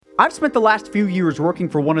I've spent the last few years working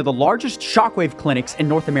for one of the largest shockwave clinics in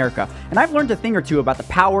North America, and I've learned a thing or two about the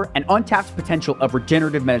power and untapped potential of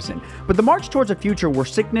regenerative medicine. But the march towards a future where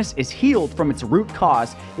sickness is healed from its root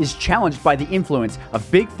cause is challenged by the influence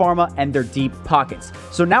of big pharma and their deep pockets.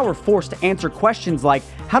 So now we're forced to answer questions like,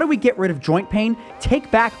 how do we get rid of joint pain,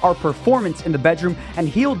 take back our performance in the bedroom, and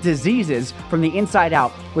heal diseases from the inside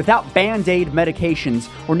out without band-aid medications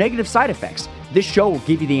or negative side effects? This show will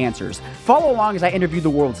give you the answers. Follow along as I interview the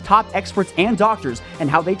world's top experts and doctors and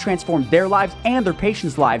how they transformed their lives and their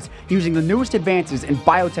patients' lives using the newest advances in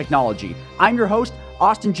biotechnology. I'm your host,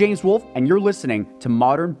 Austin James Wolf, and you're listening to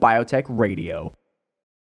Modern Biotech Radio.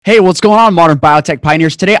 Hey, what's going on, Modern Biotech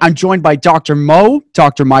Pioneers? Today, I'm joined by Dr.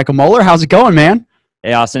 Michael Moeller. How's it going, man?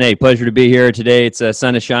 Hey, Austin. Hey, pleasure to be here today. It's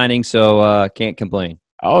sun is shining, so can't complain.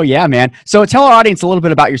 Oh, yeah, man. So tell our audience a little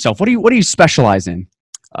bit about yourself. What do you specialize in?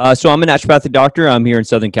 So I'm a naturopathic doctor. I'm here in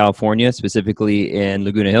Southern California, specifically in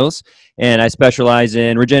Laguna Hills, and I specialize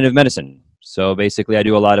in regenerative medicine. So basically, I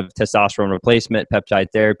do a lot of testosterone replacement, peptide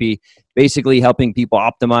therapy, basically helping people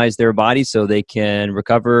optimize their body so they can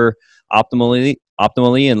recover optimally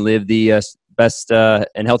and live the best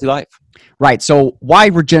and healthy life. Right. So why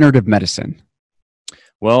regenerative medicine?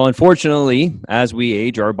 Well, unfortunately, as we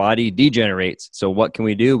age, our body degenerates. So what can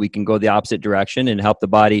we do? We can go the opposite direction and help the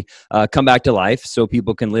body come back to life so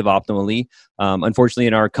people can live optimally. Unfortunately,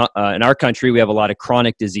 in our country, we have a lot of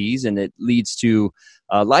chronic disease, and it leads to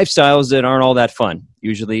lifestyles that aren't all that fun.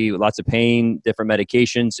 Usually lots of pain, different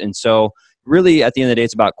medications. And so really, at the end of the day,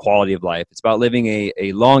 it's about quality of life. It's about living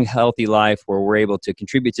a long, healthy life where we're able to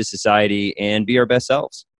contribute to society and be our best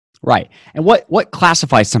selves. Right. And what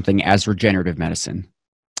classifies something as regenerative medicine?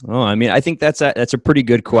 Oh, I mean, I think that's a pretty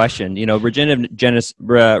good question. You know,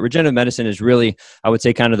 regenerative medicine is really, I would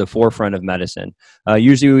say, kind of the forefront of medicine.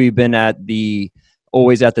 Usually we've been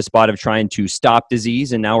always at the spot of trying to stop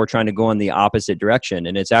disease, and now we're trying to go in the opposite direction.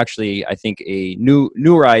 And it's actually, I think, a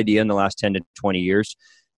newer idea in the last 10 to 20 years,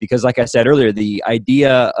 because like I said earlier, the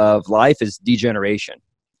idea of life is degeneration.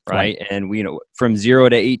 Right. And we, from 0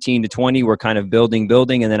 to 18 to 20, we're kind of building.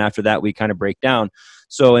 And then after that, we kind of break down.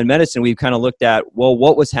 So in medicine, we've kind of looked at, well,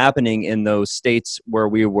 what was happening in those states where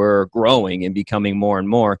we were growing and becoming more and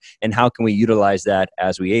more, and how can we utilize that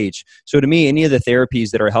as we age? So to me, any of the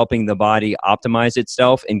therapies that are helping the body optimize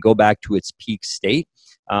itself and go back to its peak state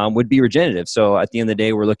would be regenerative. So at the end of the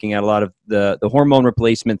day, we're looking at a lot of the hormone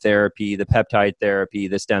replacement therapy, the peptide therapy,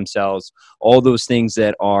 the stem cells, all those things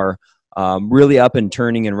that are really up and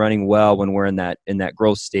turning and running well when we're in that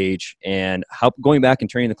growth stage, and help going back and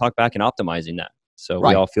turning the clock back and optimizing that. So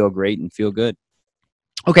we all feel great and feel good.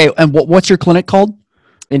 Okay. And what's your clinic called?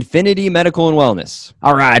 Infinity Medical and Wellness.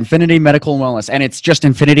 All right. Infinity Medical and Wellness. And it's just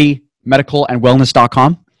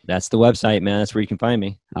infinitymedicalandwellness.com? That's the website, man. That's where you can find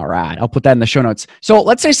me. All right. I'll put that in the show notes. So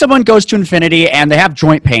let's say someone goes to Infinity and they have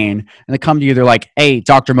joint pain, and they come to you. They're like, hey,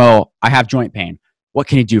 Dr. Mo, I have joint pain. What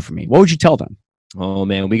can you do for me? What would you tell them? Oh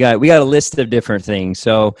man, we got a list of different things.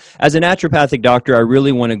 So as a naturopathic doctor, I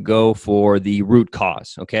really want to go for the root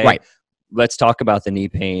cause. Okay. Right. Let's talk about the knee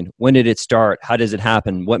pain. When did it start? How does it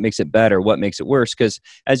happen? What makes it better? What makes it worse? Because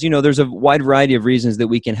as you know, there's a wide variety of reasons that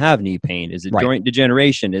we can have knee pain. Is it joint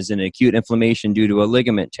degeneration? Is it an acute inflammation due to a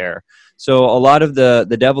ligament tear? So a lot of the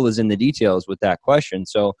devil is in the details with that question.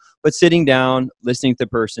 So, but sitting down, listening to the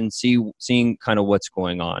person, seeing kind of what's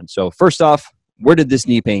going on. So first off, where did this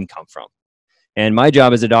knee pain come from? And my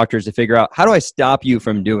job as a doctor is to figure out, how do I stop you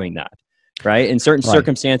from doing that? Right. In certain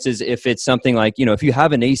circumstances, if it's something like, if you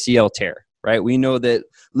have an ACL tear, right, we know that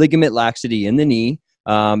ligament laxity in the knee,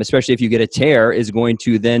 especially if you get a tear, is going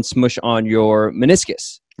to then smush on your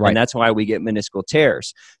meniscus. Right. And that's why we get meniscal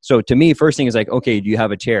tears. So to me, first thing is like, okay, do you have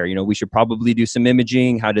a tear? We should probably do some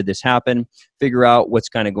imaging. How did this happen? Figure out what's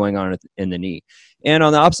kind of going on in the knee. And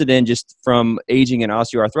on the opposite end, just from aging and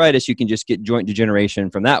osteoarthritis, you can just get joint degeneration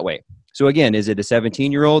from that way. So again, is it a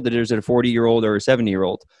 17-year-old, or is it a 40-year-old or a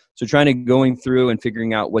 70-year-old? So going through and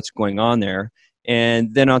figuring out what's going on there.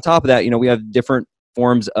 And then on top of that, we have different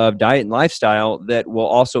forms of diet and lifestyle that will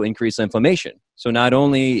also increase inflammation. So not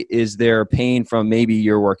only is there pain from maybe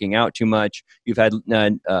you're working out too much, you've had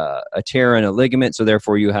a tear in a ligament, so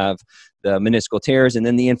therefore you have the meniscal tears, and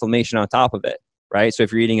then the inflammation on top of it. Right. So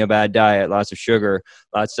if you're eating a bad diet, lots of sugar,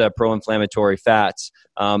 lots of pro-inflammatory fats,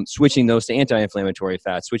 switching those to anti-inflammatory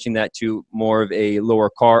fats, switching that to more of a lower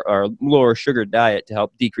sugar diet to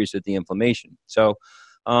help decrease with the inflammation. So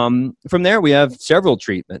from there, we have several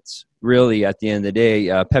treatments. Really, at the end of the day,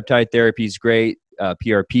 peptide therapy is great.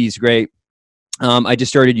 PRP is great. I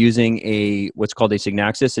just started using what's called a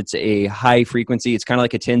Signaxis. It's a high frequency. It's kind of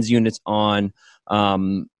like a TENS units on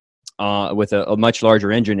with a much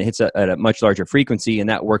larger engine. It hits at a much larger frequency, and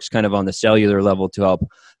that works kind of on the cellular level to help,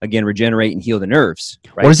 again, regenerate and heal the nerves.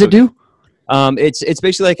 Right? What does it do? It's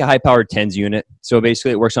basically like a high-powered TENS unit. So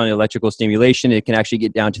basically, it works on the electrical stimulation. It can actually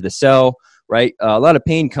get down to the cell, right? A lot of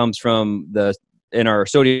pain comes from in our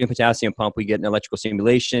sodium potassium pump, we get an electrical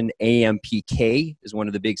stimulation. AMPK is one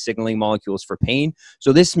of the big signaling molecules for pain.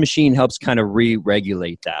 So this machine helps kind of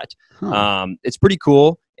re-regulate that. It's pretty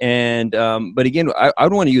cool. And but again, I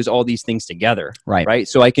would want to use all these things together, right?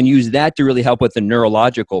 So I can use that to really help with the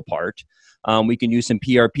neurological part. We can use some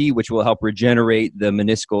PRP, which will help regenerate the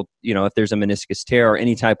meniscal, if there's a meniscus tear or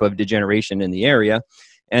any type of degeneration in the area.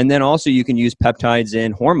 And then also you can use peptides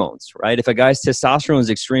and hormones, right? If a guy's testosterone is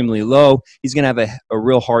extremely low, he's going to have a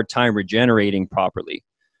real hard time regenerating properly.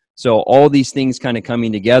 So all these things kind of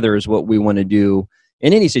coming together is what we want to do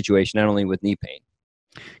in any situation, not only with knee pain.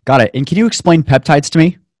 Got it. And can you explain peptides to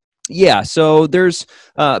me? Yeah. So there's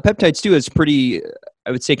peptides too is pretty,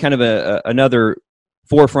 I would say, kind of another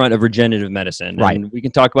forefront of regenerative medicine. Right. And we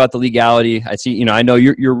can talk about the legality. I see, I know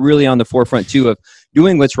you're really on the forefront too of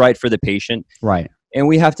doing what's right for the patient. Right. And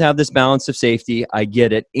we have to have this balance of safety. I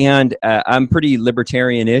get it. And I'm pretty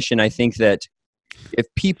libertarian-ish, and I think that if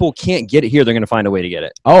people can't get it here, they're going to find a way to get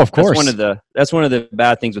it. Oh, of course. That's one of the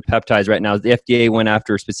bad things with peptides right now. The FDA went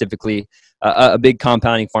after specifically a big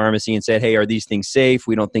compounding pharmacy and said, hey, are these things safe?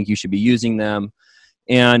 We don't think you should be using them.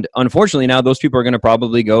 And unfortunately, now those people are going to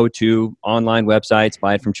probably go to online websites,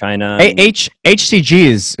 buy it from China. HCG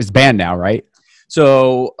is banned now, right?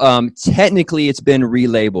 So technically, it's been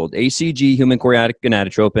relabeled. ACG, human chorionic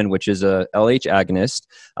gonadotropin, which is a LH agonist.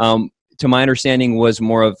 To my understanding, was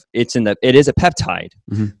more of it is a peptide.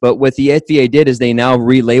 Mm-hmm. But what the FDA did is they now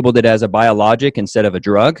relabeled it as a biologic instead of a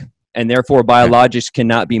drug, and therefore biologics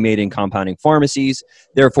cannot be made in compounding pharmacies.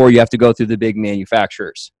 Therefore, you have to go through the big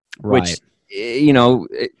manufacturers, which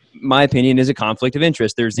my opinion is a conflict of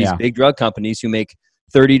interest. There's these big drug companies who make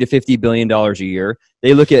 $30 to $50 billion a year.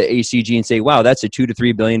 They look at ACG and say, wow, that's a $2 to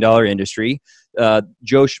 $3 billion industry.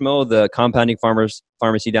 Joe Schmo, the compounding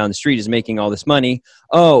pharmacy down the street, is making all this money.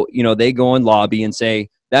 Oh, they go and lobby and say,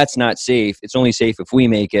 that's not safe. It's only safe if we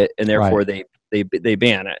make it. And therefore they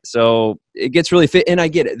ban it. So it gets really fit. And I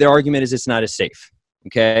get it. Their argument is it's not as safe.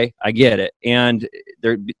 Okay. I get it. And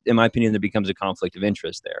there, in my opinion, there becomes a conflict of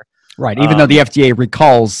interest there. Right. Even though the FDA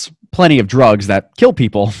recalls plenty of drugs that kill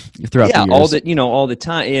people throughout the years. All the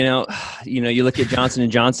time. You look at Johnson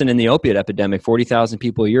 & Johnson and the opiate epidemic, 40,000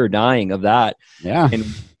 people a year are dying of that. Yeah. And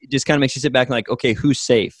it just kind of makes you sit back and like, okay, who's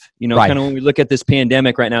safe? Kind of when we look at this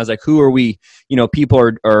pandemic right now, it's like, who are we? People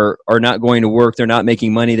are not going to work. They're not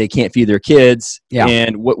making money. They can't feed their kids. Yeah.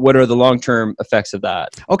 And what are the long-term effects of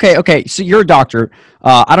that? Okay. So you're a doctor.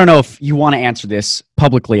 I don't know if you want to answer this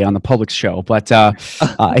publicly on the public show, but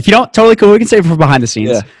if you don't, totally cool. We can save it for behind the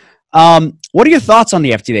scenes. Yeah. What are your thoughts on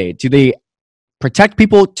the FDA? Do they protect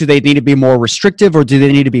people? Do they need to be more restrictive, or do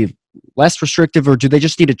they need to be less restrictive, or do they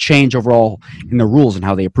just need to change overall in the rules and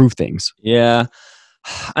how they approve things? Yeah.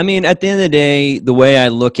 I mean, at the end of the day, the way I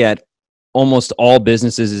look at almost all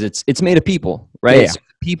businesses is it's made of people, right? Yeah. So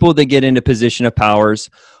people that get into position of powers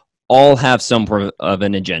all have some form of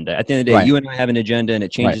an agenda. At the end of the day, you and I have an agenda, and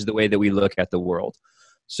it changes the way that we look at the world.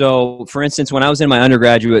 So, for instance, when I was in my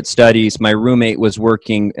undergraduate studies, my roommate was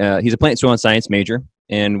working, he's a plant soil and science major,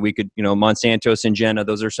 and we could, Monsanto, Syngenta,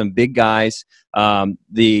 those are some big guys.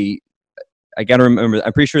 I got to remember,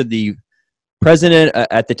 I'm pretty sure the president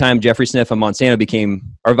at the time, Jeffrey Sniff of Monsanto,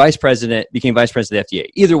 became vice president of the FDA.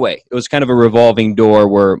 Either way, it was kind of a revolving door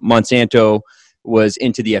where Monsanto was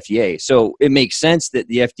into the FDA. So it makes sense that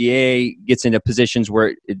the FDA gets into positions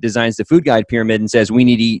where it designs the food guide pyramid and says, we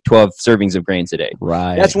need to eat 12 servings of grains a day.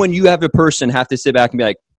 Right. That's when you have a person have to sit back and be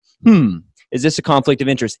like, is this a conflict of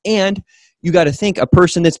interest? And you got to think a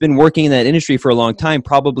person that's been working in that industry for a long time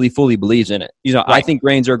probably fully believes in it. I think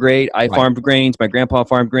grains are great. I farmed grains. My grandpa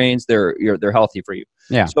farmed grains. They're healthy for you.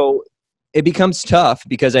 Yeah. So it becomes tough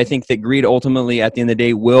because I think that greed ultimately at the end of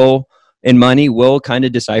the day and money will kind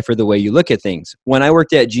of decipher the way you look at things. When I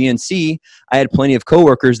worked at GNC, I had plenty of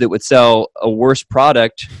coworkers that would sell a worse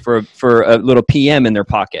product for a little PM in their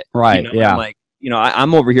pocket. Right. Yeah. I'm like,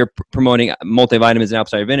 I'm over here promoting multivitamins and apple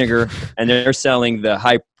cider vinegar, and they're selling the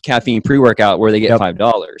high caffeine pre-workout where they get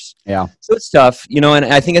 $5. Yeah. So it's tough, and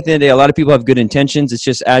I think at the end of the day, a lot of people have good intentions. It's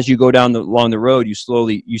just as you go along the road, you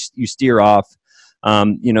slowly you steer off.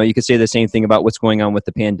 You could say the same thing about what's going on with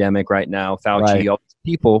the pandemic right now. Fauci, all these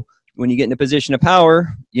people. When you get in a position of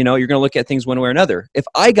power, you're going to look at things one way or another. If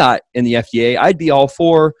I got in the FDA, I'd be all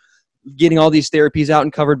for getting all these therapies out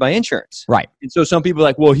and covered by insurance. Right. And so some people are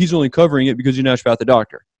like, well, he's only covering it because you're not about the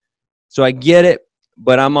doctor. So I get it.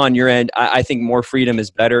 but I'm on your end. I think more freedom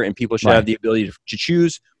is better, and people should have the ability to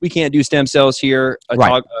choose. We can't do stem cells here, so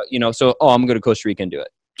I'm going to go to Costa Rica and do it.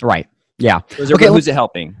 Right. Yeah. Okay. Who's it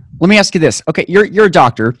helping? Let me ask you this. Okay, you're a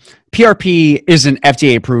doctor. PRP isn't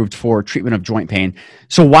FDA approved for treatment of joint pain.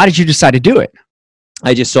 So why did you decide to do it?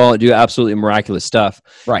 I just saw it do absolutely miraculous stuff.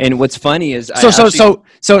 Right. And what's funny is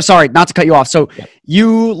So sorry, not to cut you off. So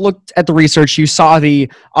you looked at the research, you saw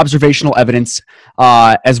the observational evidence,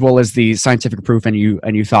 as well as the scientific proof, and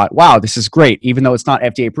you thought, wow, this is great. Even though it's not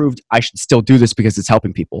FDA approved, I should still do this because it's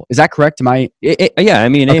helping people. Is that correct? Yeah, I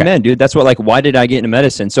mean, okay. Amen, dude. That's what, why did I get into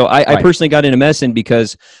medicine? So I personally got into medicine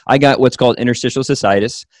because I got what's called interstitial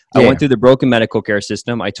cystitis. I went through the broken medical care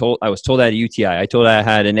system. I was told I had a UTI. I told I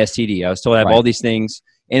had an STD. I was told I have all these things,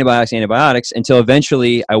 antibiotics, until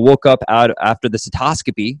eventually I woke up out after the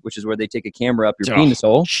cystoscopy, which is where they take a camera up your penis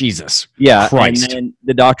hole. Jesus. Yeah. Christ. And then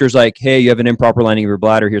the doctor's like, hey, you have an improper lining of your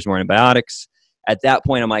bladder. Here's more antibiotics. At that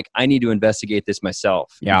point, I'm like, I need to investigate this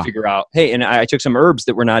myself. And figure out, hey, and I took some herbs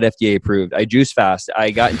that were not FDA approved. I juice fast.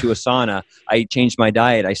 I got into a sauna. I changed my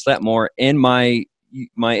diet. I slept more, and my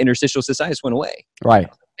interstitial cystitis went away. Right.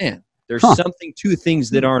 Man, there's something to things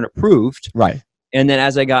that aren't approved. Right. And then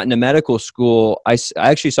as I got into medical school, I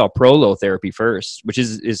actually saw prolotherapy first, which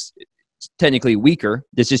is technically weaker.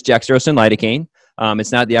 This is dextrose and lidocaine.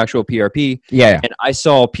 It's not the actual PRP. Yeah. And I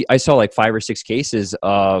saw like 5 or 6 cases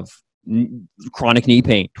of chronic knee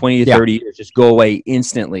pain, 20 to 30 years, just go away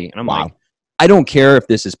instantly. And I'm like, I don't care if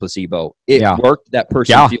this is placebo. It worked. That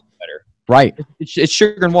person feels better. Right. It's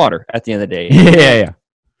sugar and water at the end of the day. Yeah.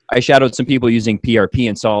 I shadowed some people using PRP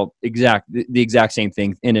and saw the exact same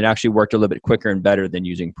thing, and it actually worked a little bit quicker and better than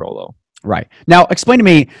using Prolo. Right. Now, explain to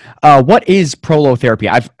me, what is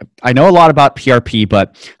prolotherapy? I know a lot about PRP,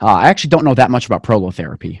 but I actually don't know that much about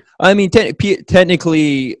prolotherapy. I mean,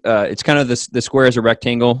 technically, it's kind of the square as a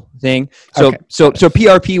rectangle thing. So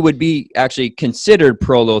PRP would be actually considered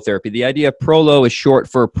prolotherapy. The idea of prolo is short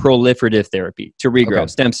for proliferative therapy, to regrow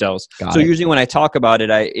stem cells. Usually when I talk about it,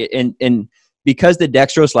 and because the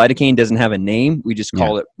dextrose lidocaine doesn't have a name, we just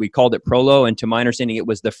called it Prolo. And to my understanding, it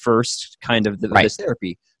was the first kind of this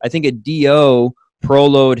therapy. I think a DO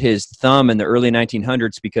proloed his thumb in the early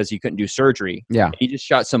 1900s because he couldn't do surgery. Yeah. He just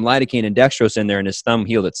shot some lidocaine and dextrose in there and his thumb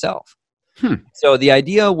healed itself. So the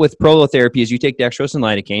idea with prolotherapy is you take dextrose and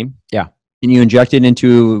lidocaine. Yeah. And you inject it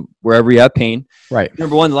into wherever you have pain. Right.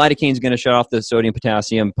 Number one, the lidocaine is going to shut off the sodium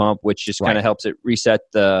potassium pump, which just kind of helps it reset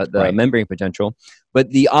the membrane potential. But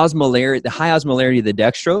the high osmolarity of the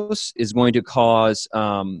dextrose is going to cause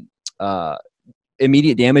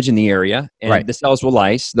immediate damage in the area, and the cells will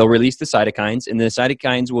lyse. They'll release the cytokines, and the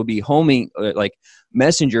cytokines will be homing like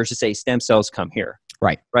messengers to say stem cells come here.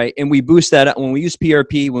 Right. And we boost that up. When we use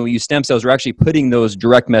PRP, when we use stem cells, we're actually putting those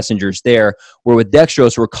direct messengers there, where with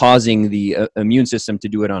dextrose, we're causing the immune system to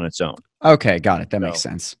do it on its own. Okay, got it. That makes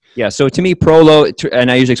sense. Yeah, so to me, Prolo, and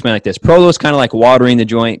I usually explain like this, Prolo is kind of like watering the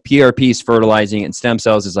joint, PRP is fertilizing, and stem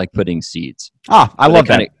cells is like putting seeds. I love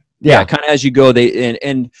that. Yeah, kind of as you go,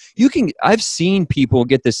 and you can. I've seen people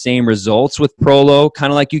get the same results with Prolo,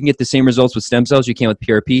 kind of like you can get the same results with stem cells you can with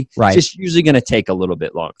PRP. Right. It's just usually going to take a little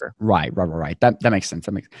bit longer. Right. That makes sense.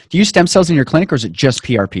 Do you use stem cells in your clinic, or is it just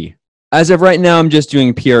PRP? As of right now, I'm just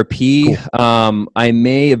doing PRP. Cool. I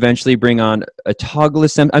may eventually bring on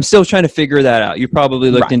autologous stem. I'm still trying to figure that out. You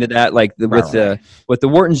probably looked into that, like with the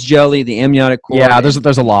Wharton's jelly, the amniotic cord. Yeah,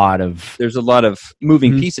 there's a lot of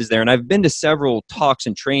moving pieces there, and I've been to several talks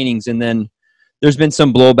and trainings, and then there's been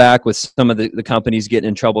some blowback with some of the companies getting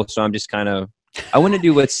in trouble. So I'm just kind of. I want to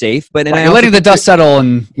do what's safe, but you're letting the dust settle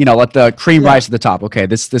and let the cream rise to the top. Okay,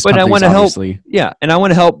 this. But I want to help. Yeah, and I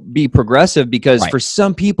want to help be progressive because for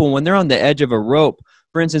some people, when they're on the edge of a rope,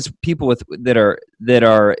 for instance, people that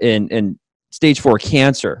are in stage 4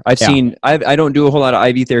 cancer, I've seen. I don't do a whole lot of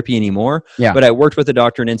IV therapy anymore. Yeah. But I worked with a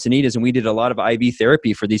doctor in Encinitas, and we did a lot of IV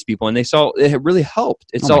therapy for these people, and they saw it really helped.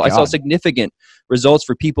 I saw significant results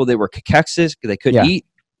for people that were cachexic, they couldn't eat.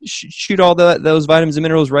 Shoot all those vitamins and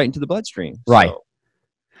minerals right into the bloodstream. Right.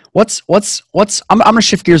 So. I'm going to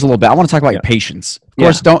shift gears a little bit. I want to talk about your patients. Of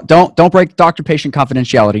course, don't break doctor-patient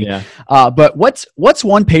confidentiality. Yeah. But what's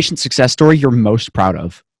one patient success story you're most proud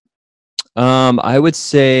of? I would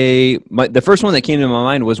say the first one that came to my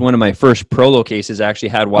mind was one of my first Prolo cases I actually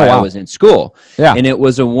had while I was in school. Yeah. And it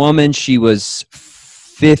was a woman, she was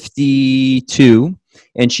 52,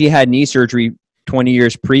 and she had knee surgery 20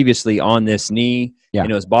 years previously on this knee. Yeah.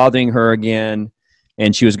 And it was bothering her again,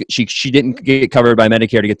 and she didn't get covered by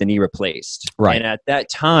Medicare to get the knee replaced. Right. And at that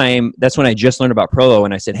time, that's when I just learned about Prolo,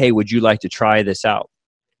 and I said, "Hey, would you like to try this out?"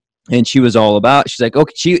 And she was all about. She's like,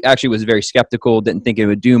 "Okay." She actually was very skeptical, didn't think it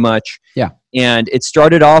would do much. Yeah. And it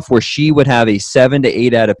started off where she would have a 7 to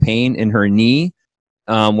 8 out of pain in her knee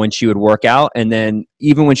when she would work out. And then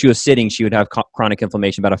even when she was sitting, she would have chronic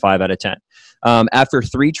inflammation, about a 5 out of 10. After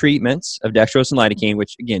 3 treatments of dextrose and lidocaine,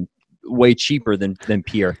 which again, way cheaper than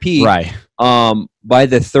PRP. Right. By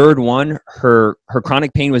the third one, her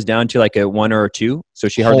chronic pain was down to like a 1 or a 2. So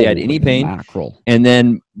she hardly had any pain. Mackerel. And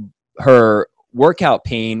then her workout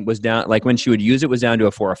pain was down, like when she would use it, was down to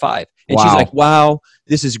a 4 or 5. And she's like, wow,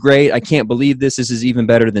 this is great. I can't believe this. This is even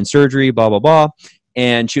better than surgery, blah, blah, blah.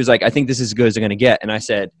 And she was like, I think this is as good as I'm going to get. And I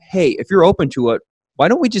said, hey, if you're open to it, why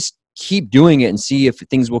don't we just keep doing it and see if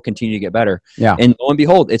things will continue to get better? Yeah. And lo and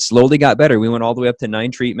behold, it slowly got better. We went all the way up to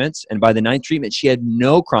 9 treatments. And by the 9th treatment, she had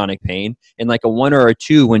no chronic pain and like a 1 or a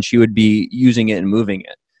 2 when she would be using it and moving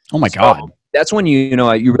it. Oh my God. That's when you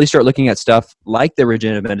really start looking at stuff like the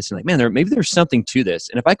regenerative medicine, like, man, maybe there's something to this.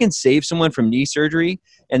 And if I can save someone from knee surgery,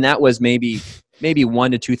 and that was maybe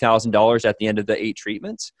 $1,000 to $2,000 at the end of the 8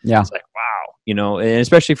 treatments. Yeah. It's like, wow, and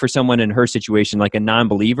especially for someone in her situation, like a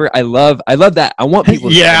non-believer, I love that. I want people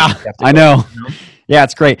to I know. Yeah,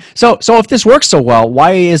 it's great. So if this works so well,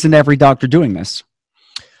 why isn't every doctor doing this?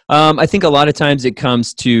 I think a lot of times it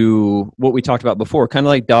comes to what we talked about before, kind of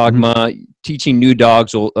like dogma, teaching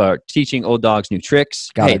teaching old dogs new tricks.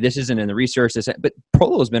 This isn't in the research, but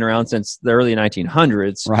Prolo has been around since the early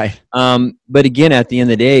 1900s. Right. But again, at the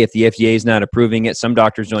end of the day, if the FDA is not approving it, some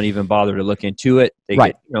doctors don't even bother to look into it.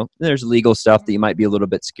 There's legal stuff that you might be a little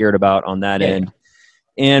bit scared about on that end.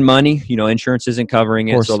 And money, insurance isn't covering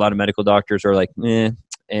it. So a lot of medical doctors are like, eh.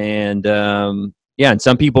 And and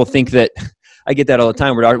some people think that, I get that all the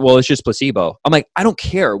time. Well, it's just placebo. I'm like, I don't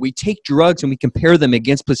care. We take drugs and we compare them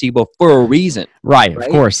against placebo for a reason. Right? Of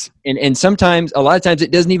course. And sometimes, a lot of times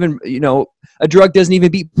it doesn't even, a drug doesn't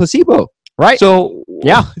even beat placebo. Right. So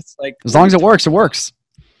yeah, it's like, as long as it works, it works.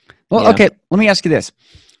 Well, okay. Let me ask you this.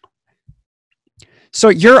 So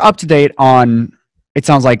you're up to date on, it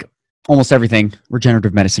sounds like, almost everything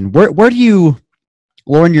regenerative medicine. Where do you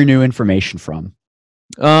learn your new information from?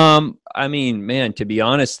 I mean, man, to be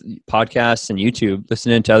honest, podcasts and YouTube,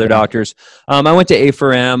 listening to other doctors. I went to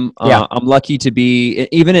A4M. I'm lucky to be,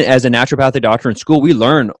 even as a naturopathic doctor in school, we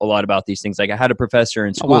learn a lot about these things. Like I had a professor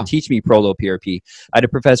in school teach me Prolo PRP. I had a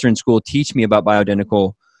professor in school teach me about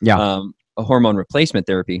bioidentical hormone replacement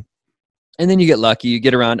therapy. And then you get lucky, you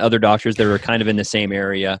get around other doctors that are kind of in the same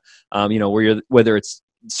area, whether it's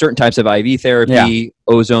certain types of IV therapy,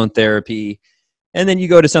 ozone therapy, and then you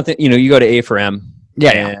go to something, you go to A4M.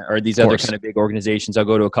 Or these other kind of big organizations. I'll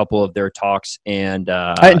go to a couple of their talks and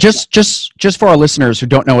just for our listeners who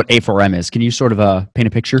don't know what A4M is, can you sort of paint a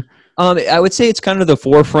picture? I would say it's kind of the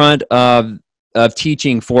forefront of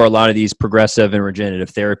teaching for a lot of these progressive and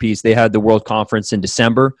regenerative therapies. They had the World Conference in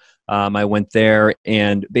December. I went there,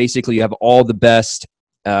 and basically you have all the best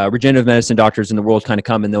regenerative medicine doctors in the world kind of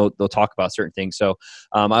come, and they'll talk about certain things. So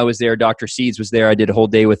I was there. Dr. Seeds was there. I did a whole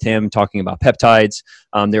day with him talking about peptides.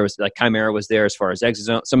 There was like Chimera was there as far as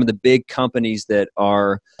exosome. Some of the big companies that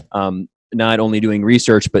are not only doing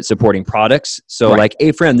research but supporting products. So like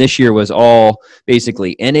A4M this year was all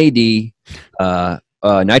basically NAD,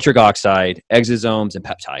 nitric oxide, exosomes, and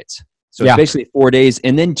peptides. So it's basically 4 days.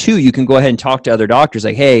 And then 2, you can go ahead and talk to other doctors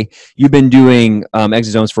like, hey, you've been doing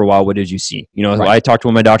exosomes for a while. What did you see? I talked to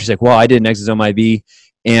one of my doctors like, well, I did an exosome IV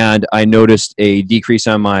and I noticed a decrease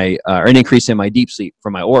on my, or an increase in my deep sleep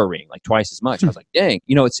from my Oura ring, like twice as much. I was like, dang,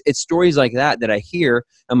 it's stories like that I hear.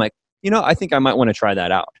 I'm like, I think I might want to try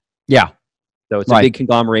that out. Yeah. So it's a big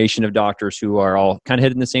conglomeration of doctors who are all kind of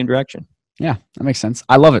headed in the same direction. Yeah, that makes sense.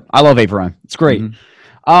 I love it. I love A4M. It's great.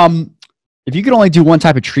 If you could only do one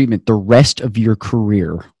type of treatment the rest of your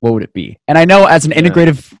career, what would it be? And I know as an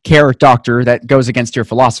integrative care doctor, that goes against your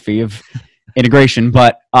philosophy of integration,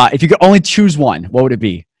 but if you could only choose one, what would it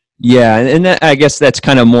be? Yeah, and that, I guess that's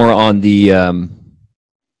kind of more on the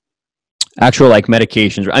actual like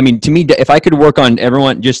medications. I mean, to me, if I could work on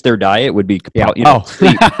everyone, just their diet would be,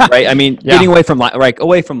 sleep, right? I mean, getting away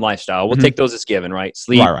from lifestyle. We'll take those as given, right?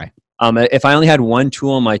 Sleep. Right. If I only had one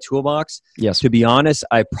tool in my toolbox, to be honest,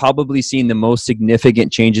 I've probably seen the most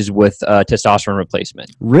significant changes with testosterone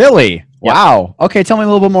replacement. Really? Yeah. Wow. Okay, tell me a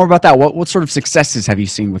little bit more about that. What sort of successes have you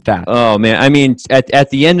seen with that? Oh, man. I mean, at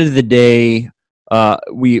the end of the day,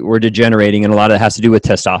 we're degenerating, and a lot of it has to do with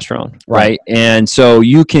testosterone, right? And so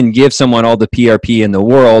you can give someone all the PRP in the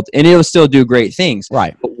world, and it'll still do great things.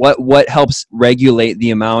 Right. But what helps regulate the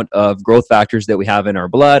amount of growth factors that we have in our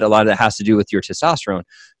blood? A lot of that has to do with your testosterone.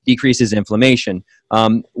 Decreases inflammation.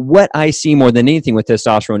 What I see more than anything with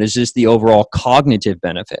testosterone is just the overall cognitive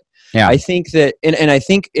benefit. Yeah. I think that, and I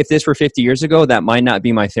think if this were 50 years ago, that might not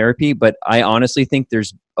be my therapy, but I honestly think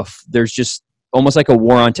there's just almost like a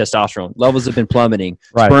war on testosterone. Levels have been plummeting,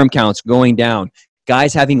 sperm counts going down,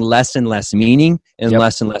 guys having less and less meaning and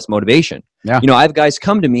less and less motivation. Yeah. You know, I have guys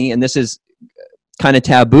come to me, and this is kind of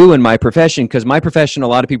taboo in my profession, because my profession, a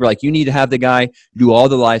lot of people are like, you need to have the guy do all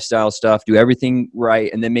the lifestyle stuff, do everything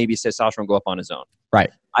right, and then maybe testosterone go up on his own. Right.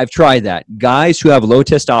 I've tried that. Guys who have low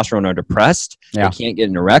testosterone are depressed. Yeah. They can't get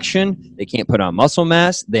an erection. They can't put on muscle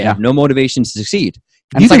mass. They have no motivation to succeed.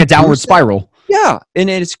 And it's like a downward spiral. Yeah. And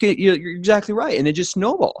you're exactly right. And it just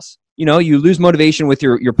snowballs. You know, you lose motivation with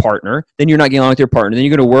your partner. Then you're not getting along with your partner. Then you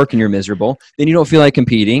go to work and you're miserable. Then you don't feel like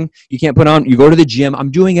competing. You can't put on, you go to the gym. I'm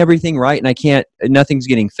doing everything right and nothing's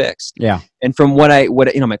getting fixed. Yeah. And from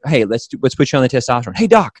I'm like, hey, let's put you on the testosterone. Hey,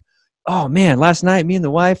 doc. Oh man, last night me and the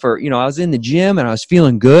wife I was in the gym and I was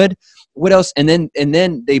feeling good. What else? And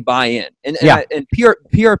then they buy in. And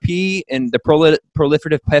PRP and the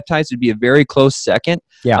proliferative peptides would be a very close second.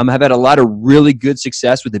 Yeah. I've had a lot of really good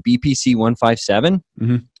success with the BPC 157.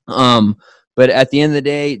 Mm-hmm. But at the end of the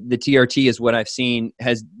day, the TRT is what I've seen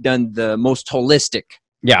has done the most holistic.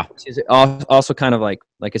 Yeah. Which is also kind of like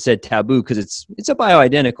I said, taboo, because it's a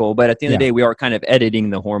bioidentical, but at the end of the day, we are kind of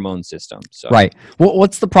editing the hormone system. So. Right. Well,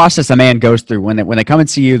 what's the process a man goes through when they come and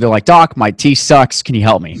see you? They're like, doc, my T sucks. Can you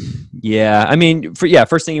help me? Yeah. I mean,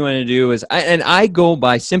 first thing you want to do is, I go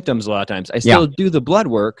by symptoms a lot of times. I still do the blood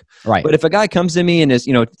work. Right. But if a guy comes to me and is,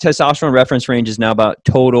 testosterone reference range is now about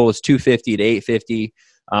total is 250 to 850.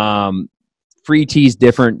 Free T is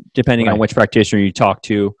different depending on which practitioner you talk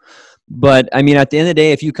to. But I mean, at the end of the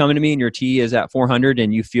day, if you come to me and your T is at 400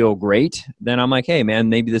 and you feel great, then I'm like, hey man,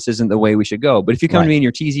 maybe this isn't the way we should go. But if you come to me and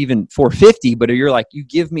your T is even 450, but you're like, you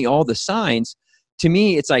give me all the signs, to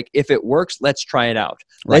me, it's like, if it works, let's try it out.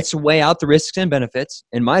 Right. Let's weigh out the risks and benefits.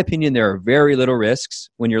 In my opinion, there are very little risks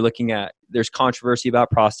when you're looking at, there's controversy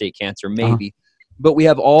about prostate cancer, maybe. But we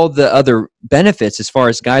have all the other benefits as far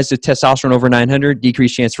as guys with testosterone over 900,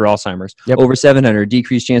 decreased chance for Alzheimer's. Over 700,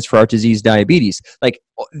 decreased chance for heart disease, diabetes. Like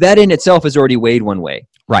that in itself is already weighed one way.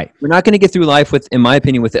 Right. We're not going to get through life with, in my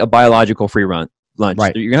opinion, with a biological free lunch.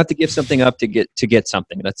 Right. You're going to have to give something up to get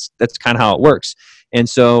something. That's kind of how it works. And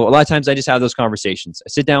so a lot of times I just have those conversations. I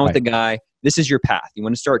sit down with the guy. This is your path. You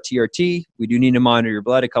want to start TRT. We do need to monitor your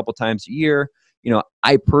blood a couple times a year.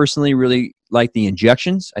 I personally really like the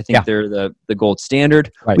injections. I think they're the gold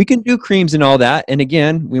standard. Right. We can do creams and all that. And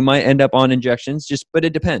again, we might end up on injections, but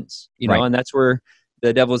it depends, and that's where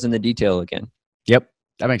the devil's in the detail again. Yep.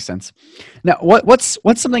 That makes sense. Now, what's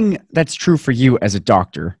something that's true for you as a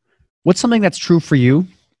doctor? What's something that's true for you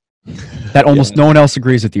that almost no one else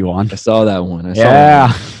agrees with you on? I saw that one.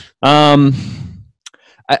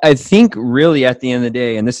 I think really at the end of the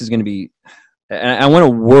day, and this is going to be, I want to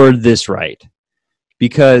word this right,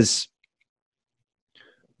 because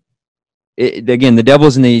again, the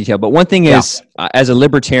devil's in the detail. But one thing is, as a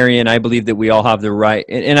libertarian, I believe that we all have the right,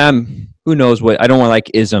 and who knows what, I don't want like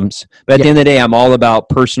isms, but at the end of the day, I'm all about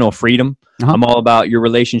personal freedom. I'm all about your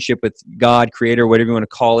relationship with God, creator, whatever you want to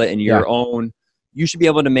call it, and your own, you should be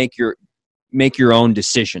able to make your own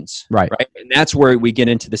decisions. Right. And that's where we get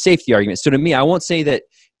into the safety argument. So to me, I won't say that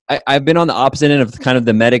I've been on the opposite end of kind of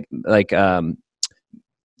the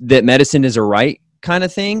that medicine is a right kind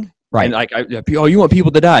of thing. Right. And you want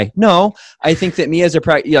people to die. No, I think that me as a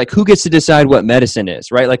who gets to decide what medicine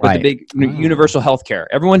is, right? Like with the big universal healthcare,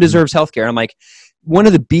 everyone deserves healthcare. And I'm like, one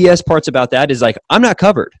of the BS parts about that is like, I'm not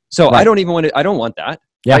covered. So I don't even I don't want that.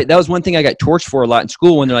 Yeah. Right? That was one thing I got torched for a lot in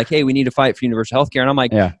school when they're like, hey, we need to fight for universal healthcare. And I'm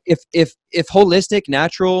like, if holistic,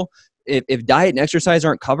 natural, if diet and exercise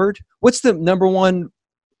aren't covered, what's the number one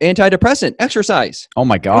antidepressant? Exercise. Oh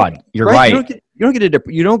my God. You're right. You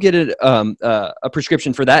don't get a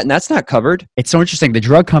prescription for that, and that's not covered. It's so interesting. The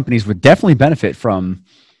drug companies would definitely benefit from.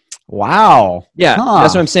 Wow. Yeah,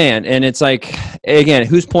 that's what I'm saying. And it's like, again,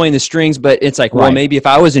 who's pulling the strings? But it's like, well, maybe if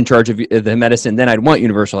I was in charge of the medicine, then I'd want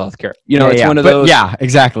universal health care. It's one of those. Yeah,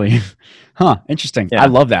 exactly. Interesting. Yeah. I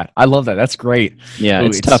love that. That's great. Yeah,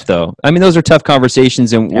 it's tough though. I mean, those are tough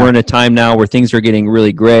conversations, and we're in a time now where things are getting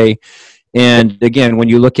really gray. And again, when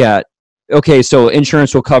you look at, okay, so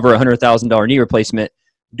insurance will cover $100,000 knee replacement.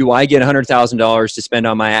 Do I get $100,000 to spend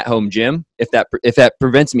on my at-home gym if that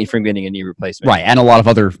prevents me from getting a knee replacement? Right, and a lot of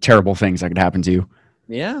other terrible things that could happen to you.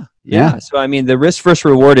 Yeah. So I mean, the risk versus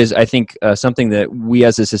reward is, I think, something that we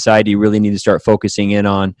as a society really need to start focusing in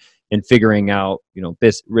on and figuring out,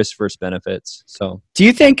 risk versus benefits. So, do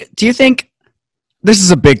you think this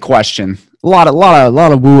is a big question? A lot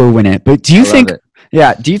of woo-woo in it, but do you think?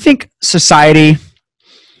 Yeah. Do you think society,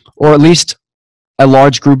 or at least a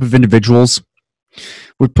large group of individuals,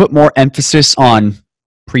 would put more emphasis on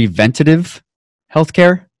preventative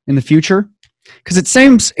healthcare in the future? Because it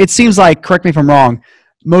seems like, correct me if I'm wrong,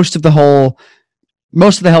 most of the whole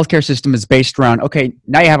most of the healthcare system is based around, okay,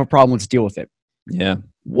 now you have a problem, let's deal with it. Yeah.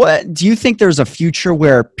 What do you think there's a future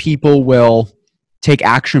where people will take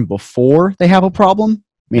action before they have a problem?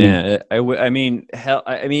 Yeah, I mean,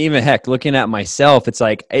 even heck, looking at myself, it's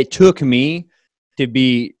like it took me to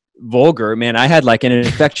be vulgar. Man, I had like an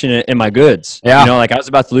infection in my goods. Yeah. Like I was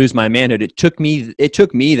about to lose my manhood. It took me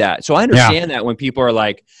that. So I understand that when people are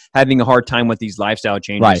like having a hard time with these lifestyle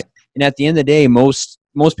changes. Right. And at the end of the day, most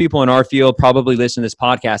people in our field probably listen to this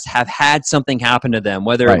podcast have had something happen to them,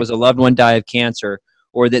 whether it was a loved one die of cancer,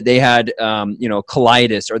 or that they had,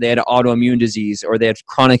 colitis, or they had an autoimmune disease, or they had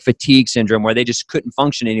chronic fatigue syndrome where they just couldn't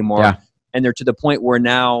function anymore. Yeah. And they're to the point where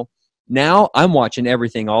now I'm watching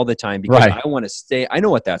everything all the time because I want to stay. I know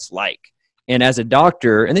what that's like. And as a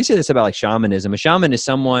doctor, and they say this about like shamanism, a shaman is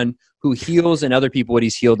someone who heals in other people what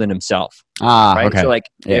he's healed in himself. Right. Okay. So like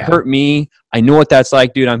it hurt me. I know what that's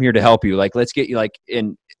like, dude. I'm here to help you. Like, let's get you like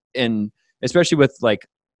in especially with like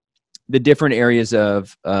the different areas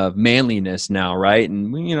of manliness now, right?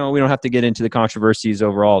 And we don't have to get into the controversies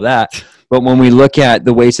over all that, but when we look at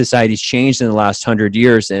the way society's changed in the last 100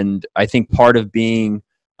 years, and I think part of being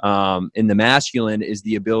in the masculine is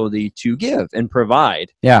the ability to give and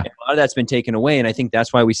provide. Yeah, and a lot of that's been taken away, and I think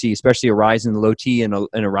that's why we see, especially a rise in the low T and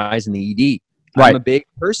a rise in the ED. Right. I'm a big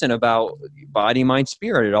person about body, mind,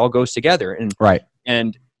 spirit. It all goes together,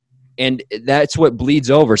 and that's what bleeds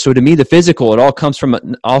over. So to me, the physical, it all comes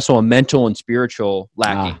from also a mental and spiritual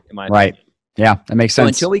lacking. In my opinion. Yeah, that makes sense. So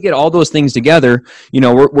until we get all those things together,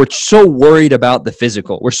 we're so worried about the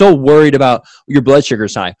physical. We're so worried about your blood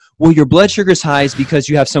sugar's high. Well, your blood sugar's high is because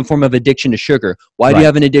you have some form of addiction to sugar. Why do you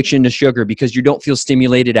have an addiction to sugar? Because you don't feel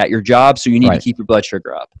stimulated at your job, so you need to keep your blood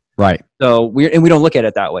sugar up. Right. So we don't look at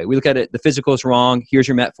it that way. We look at it, the physical is wrong. Here's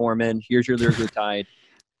your metformin. Here's your liraglutide.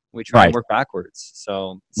 We try and work backwards.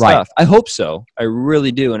 So stuff. I hope so. I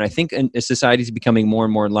really do. And I think society is becoming more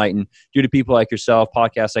and more enlightened due to people like yourself,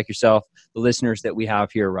 podcasts like yourself, the listeners that we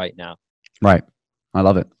have here right now. Right. I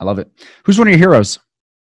love it. Who's one of your heroes?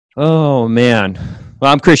 Oh, man.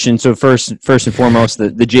 Well, I'm Christian. So first and foremost, the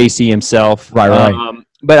JC himself. Right.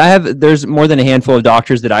 But there's more than a handful of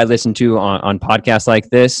doctors that I listen to on podcasts like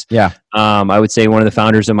this. Yeah. I would say one of the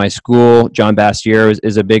founders of my school, John Bastier,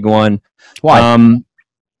 is a big one. Why?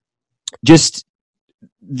 Just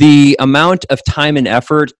the amount of time and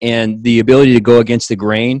effort and the ability to go against the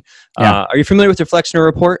grain. Are you familiar with the Flexner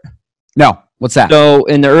Report? No. What's that? So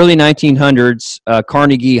in the early 1900s,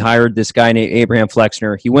 Carnegie hired this guy named Abraham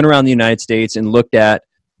Flexner. He went around the United States and looked at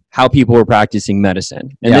how people were practicing medicine.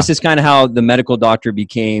 And this is kind of how the medical doctor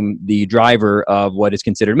became the driver of what is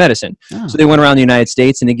considered medicine. Oh. So they went around the United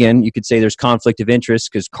States, and again, you could say there's conflict of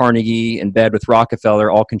interest because Carnegie, in bed with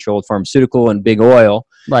Rockefeller, all controlled pharmaceutical and big oil.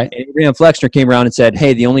 Right. And Abraham Flexner came around and said,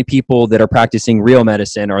 hey, the only people that are practicing real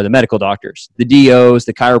medicine are the medical doctors. The DOs,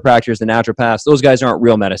 the chiropractors, the naturopaths, those guys aren't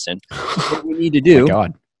real medicine. What we need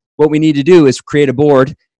to do is create a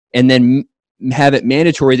board and then have it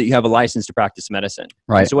mandatory that you have a license to practice medicine.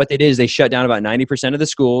 Right. And so what they did is they shut down about 90% of the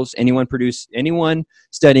schools. Anyone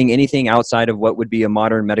studying anything outside of what would be a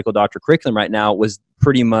modern medical doctor curriculum right now was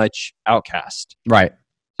pretty much outcast. Right.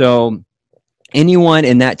 So anyone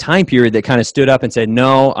in that time period that kind of stood up and said,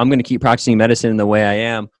 no, I'm going to keep practicing medicine in the way I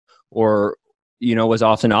am, or, was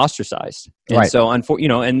often ostracized. And so,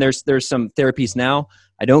 and there's some therapies now.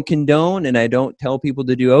 I don't condone and I don't tell people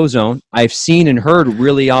to do ozone. I've seen and heard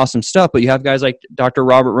really awesome stuff, but you have guys like Dr.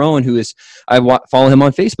 Robert Rowan, I follow him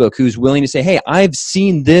on Facebook, who's willing to say, hey, I've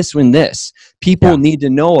seen this when this. People need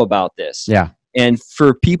to know about this. Yeah. And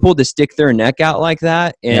for people to stick their neck out like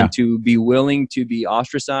that and to be willing to be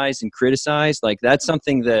ostracized and criticized, like that's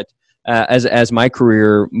something that as my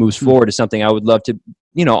career moves forward is something I would love to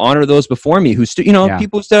honor those before me who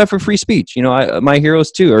people who stood up for free speech. My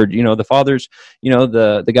heroes too, or the fathers,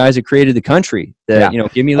 the guys that created the country that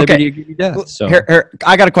give me liberty, give me death. So here,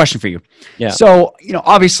 I got a question for you. Yeah. So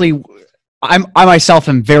obviously, I myself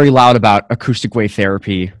am very loud about acoustic wave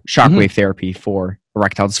therapy, shockwave therapy for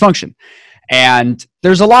erectile dysfunction, and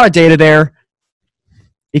there's a lot of data there.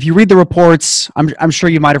 If you read the reports, I'm sure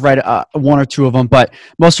you might have read one or two of them, but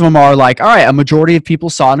most of them are like, all right, a majority of people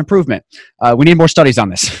saw an improvement. We need more studies on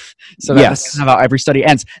this. So that's kind of how every study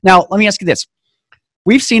ends. Now, let me ask you this.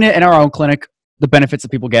 We've seen it in our own clinic, the benefits that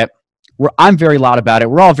people get. I'm very loud about it.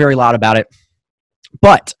 We're all very loud about it.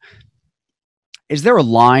 But is there a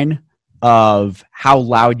line of how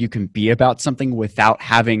loud you can be about something without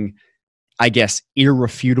having, I guess,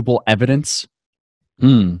 irrefutable evidence?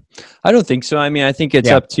 I don't think so. I mean, I think it's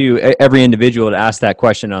up to every individual to ask that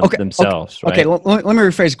question on themselves. Okay. Right? Let me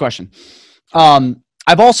rephrase the question.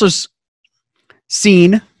 I've also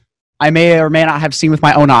seen, I may or may not have seen with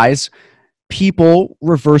my own eyes, people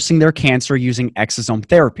reversing their cancer using exosome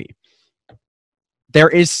therapy. There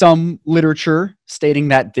is some literature stating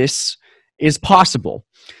that this is possible.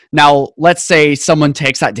 Now, let's say someone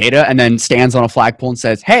takes that data and then stands on a flagpole and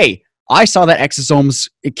says, hey, I saw that exosomes,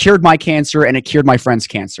 it cured my cancer and it cured my friend's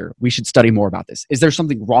cancer. We should study more about this. Is there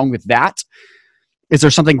something wrong with that? Is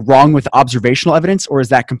there something wrong with observational evidence, or is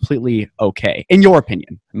that completely okay, in your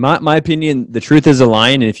opinion? My opinion, the truth is a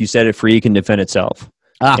line, and if you set it free, it can defend itself.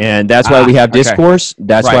 And that's why we have discourse. Okay.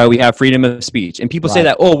 That's why we have freedom of speech. And people say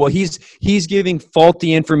that, oh, well, he's giving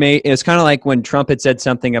faulty information. It's kind of like when Trump had said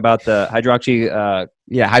something about the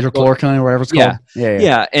hydrochloroquine or whatever it's called.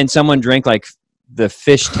 Yeah. And someone drank like the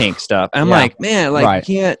fish tank stuff. I'm like, man, like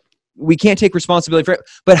we can't take responsibility for it.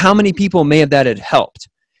 But how many people may have that had helped?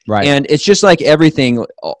 Right. And it's just like everything.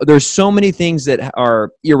 There's so many things that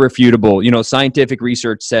are irrefutable. You know, scientific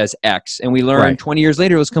research says X, and we learned 20 years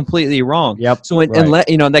later it was completely wrong. Yep. So,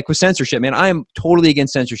 like with censorship, man, I am totally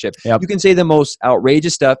against censorship. Yep. You can say the most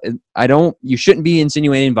outrageous stuff, and you shouldn't be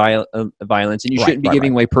insinuating violence, and you shouldn't be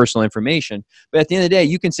giving away personal information. But at the end of the day,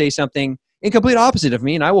 you can say something in complete opposite of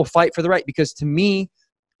me, and I will fight for the right, because to me,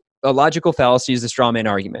 a logical fallacy is the straw man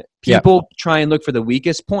argument. People try and look for the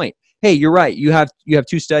weakest point. Hey, you're right. You have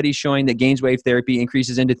 2 studies showing that GAINS-wave therapy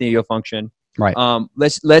increases endothelial function. Right.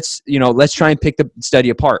 Let's try and pick the study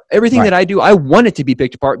apart. Everything that I do, I want it to be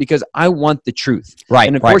picked apart because I want the truth. Right.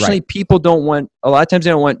 And unfortunately, people don't want. A lot of times, they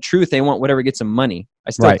don't want truth. They want whatever gets them money. I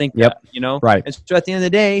still think that. Right. And so at the end of the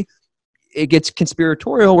day, it gets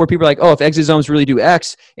conspiratorial where people are like, oh, if exosomes really do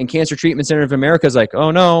X, and Cancer Treatment Center of America is like, oh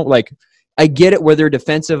no, like. I get it where they're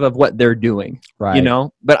defensive of what they're doing, right?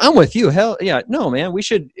 But I'm with you. Hell yeah. No, man, we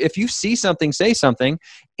should, if you see something, say something.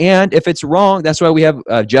 And if it's wrong, that's why we have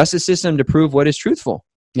a justice system to prove what is truthful.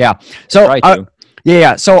 Yeah. So,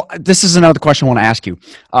 So this is another question I want to ask you.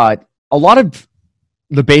 A lot of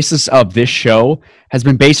the basis of this show has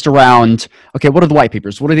been based around, okay, what are the white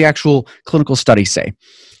papers? What do the actual clinical studies say?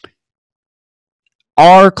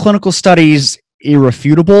 Are clinical studies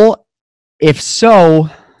irrefutable? If so,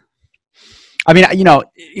 I mean,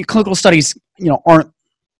 clinical studies, aren't,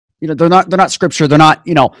 they're not scripture. They're not,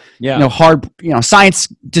 hard, science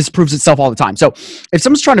disproves itself all the time. So if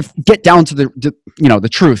someone's trying to get down to the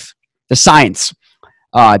truth, the science,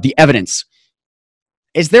 the evidence,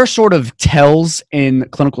 is there sort of tells in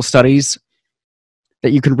clinical studies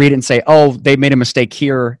that you can read it and say, oh, they made a mistake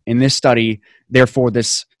here in this study, therefore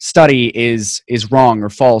this study is wrong or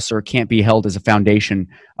false or can't be held as a foundation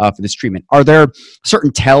for this treatment? Are there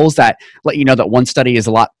certain tells that let you know that one study is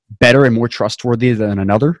a lot better and more trustworthy than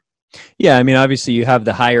another? Yeah, I mean, obviously you have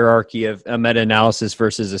the hierarchy of a meta-analysis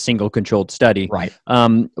versus a single controlled study. Right. I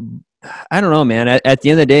don't know, man. At the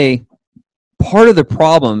end of the day, part of the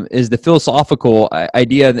problem is the philosophical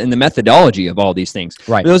idea and the methodology of all these things.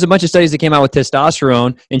 Right. There was a bunch of studies that came out with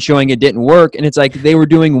testosterone and showing it didn't work. And it's like they were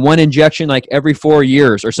doing one injection like every 4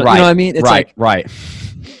 years or something. Right. You know what I mean? It's right.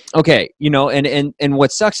 Okay, and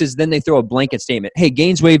what sucks is then they throw a blanket statement. Hey,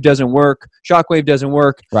 GAINS-wave doesn't work. Shockwave doesn't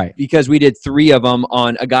work. Right. Because we did 3 of them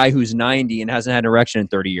on a guy who's 90 and hasn't had an erection in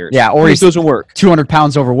 30 years. Yeah, or he doesn't work. 200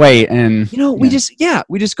 pounds overweight, and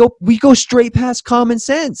we go straight past common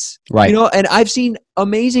sense. Right. And I've seen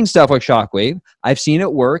amazing stuff like Shockwave. I've seen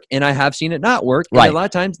it work, and I have seen it not work. And a lot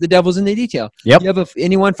of times the devil's in the detail. Yep. You have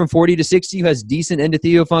anyone from 40 to 60 who has decent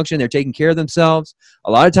endothelial function. They're taking care of themselves.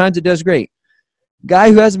 A lot of times it does great.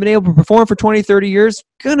 Guy who hasn't been able to perform for 20, 30 years,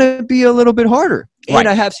 gonna be a little bit harder. And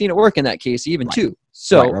I have seen it work in that case even too.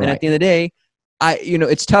 So, and at the end of the day,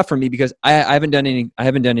 it's tough for me because I haven't done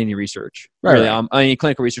any research really on any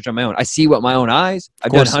clinical research on my own. I see what my own eyes.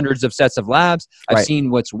 I've done hundreds of sets of labs. I've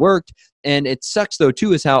seen what's worked. And it sucks though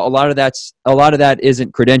too, is how a lot of that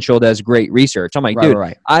isn't credentialed as great research. I'm like,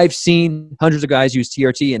 I've seen hundreds of guys use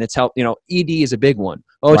TRT and it's helped. ED is a big one.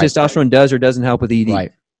 Testosterone does or doesn't help with ED.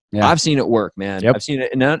 Right. Yeah. I've seen it work, man. Yep. I've seen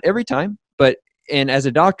it, and not every time, and as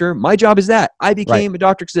a doctor, my job is that. I became a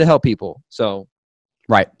doctor to help people. So,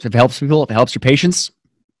 so if it helps people, if it helps your patients,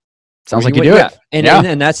 sounds like you do it.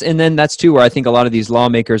 And that's too where I think a lot of these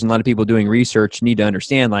lawmakers and a lot of people doing research need to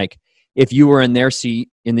understand, like, if you were in their seat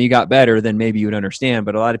and you got better, then maybe you would understand.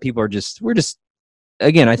 But a lot of people we're just,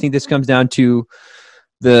 again, I think this comes down to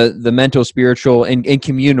the mental, spiritual, and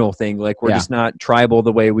communal thing. Like we're just not tribal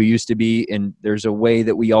the way we used to be, and there's a way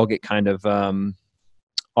that we all get kind of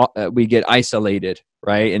we get isolated,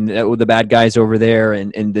 right? And the bad guys over there,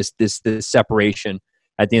 and this separation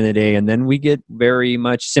at the end of the day, and then we get very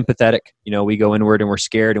much sympathetic. We go inward and we're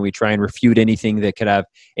scared, and we try and refute anything that could have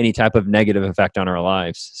any type of negative effect on our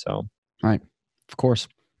lives. So, right, of course.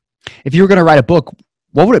 If you were going to write a book,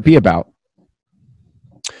 what would it be about?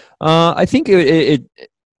 I think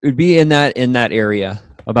It would be in that area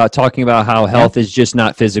about talking about how health is just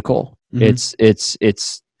not physical. It's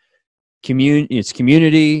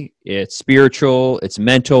community, it's spiritual, it's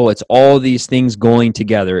mental, it's all these things going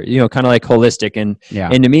together, kind of like holistic. And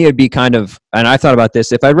to me, it'd be kind of, and I thought about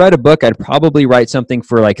this, if I write a book, I'd probably write something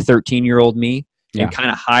for like 13-year-old me and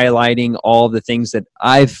kind of highlighting all the things that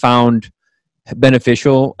I've found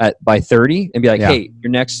beneficial by 30 and be like, hey,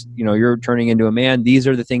 you're next, you're turning into a man. These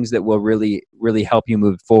are the things that will really, really help you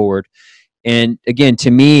move forward. And again,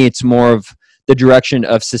 to me, it's more of the direction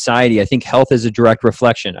of society. I think health is a direct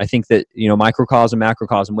reflection. I think that, microcosm,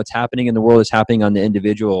 macrocosm, what's happening in the world is happening on the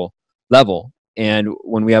individual level. And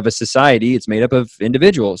when we have a society, it's made up of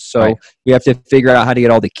individuals. So we have to figure out how to get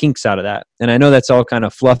all the kinks out of that. And I know that's all kind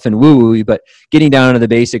of fluff and woo-woo, but getting down to the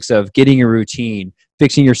basics of getting your routine,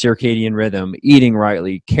 fixing your circadian rhythm, eating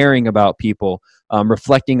rightly, caring about people,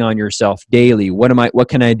 reflecting on yourself daily. What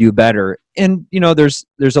can I do better? And, there's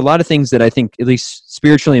a lot of things that I think, at least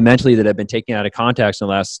spiritually and mentally, that have been taken out of context in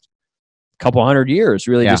the last couple hundred years,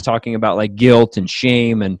 really just talking about like guilt and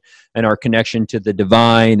shame and our connection to the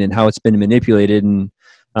divine and how it's been manipulated. And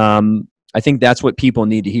I think that's what people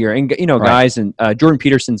need to hear. And, guys, and Jordan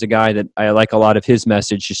Peterson's a guy that I like a lot of his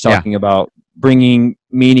message, just talking about bringing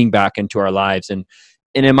meaning back into our lives. And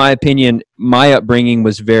in my opinion, my upbringing I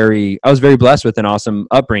was very blessed with an awesome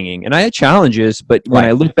upbringing, and I had challenges. But when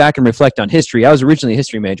I look back and reflect on history, I was originally a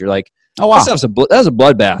history major. Like, that was a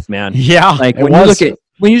bloodbath, man. Yeah. Like when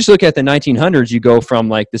you just look at the 1900s, you go from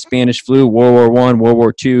like the Spanish flu, World War I, World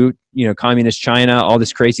War II, communist China, all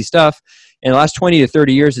this crazy stuff. And the last 20 to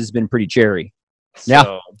 30 years has been pretty cherry.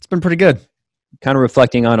 So, it's been pretty good. Kind of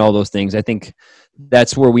reflecting on all those things. I think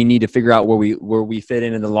that's where we need to figure out where we fit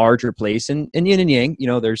in the larger place, and yin and yang,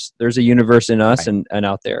 there's a universe in us and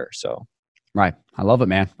out there. So, I love it,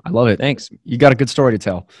 man. I love it. Thanks. You got a good story to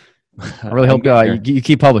tell. I really hope you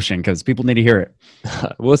keep publishing, because people need to hear it.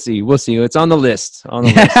 We'll see. It's on the list.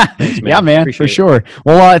 Thanks, man. Yeah, man, appreciate for sure.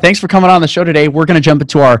 Well, thanks for coming on the show today. We're going to jump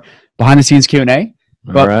into our behind the scenes Q&A.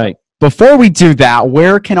 All right. Before we do that,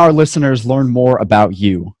 where can our listeners learn more about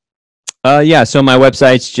you? So my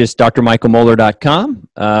website's just drmichaelmoeller.com.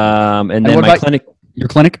 And then my clinic. Your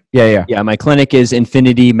clinic? Yeah. Yeah, my clinic is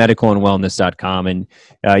infinitymedicalandwellness.com. And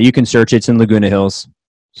you can search it. It's in Laguna Hills.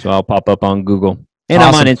 So I'll pop up on Google. And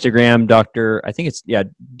awesome. I'm on Instagram, Dr.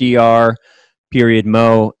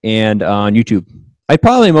 and on YouTube. I'm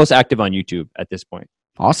probably most active on YouTube at this point.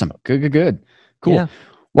 Awesome. Good. Cool. Yeah.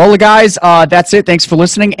 Well, guys, that's it. Thanks for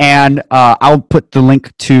listening. And I'll put the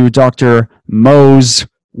link to Dr. Mo's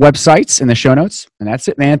websites in the show notes. And that's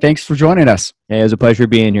it, man. Thanks for joining us. Hey, it was a pleasure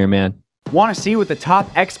being here, man. Want to see what the top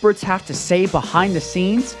experts have to say behind the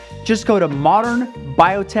scenes? Just go to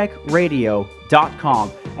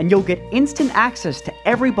modernbiotechradio.com and you'll get instant access to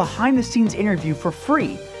every behind-the-scenes interview for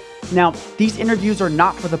free. Now, these interviews are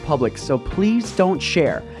not for the public, so please don't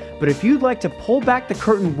share. But if you'd like to pull back the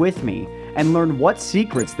curtain with me and learn what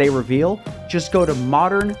secrets they reveal, just go to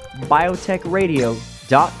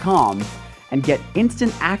modernbiotechradio.com and get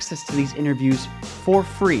instant access to these interviews for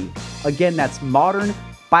free. Again, that's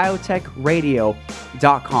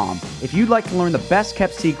modernbiotechradio.com. If you'd like to learn the best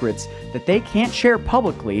kept secrets that they can't share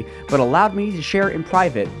publicly but allowed me to share in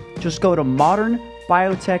private, just go to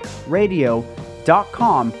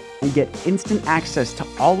modernbiotechradio.com and get instant access to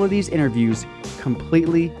all of these interviews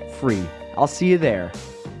completely free. I'll see you there.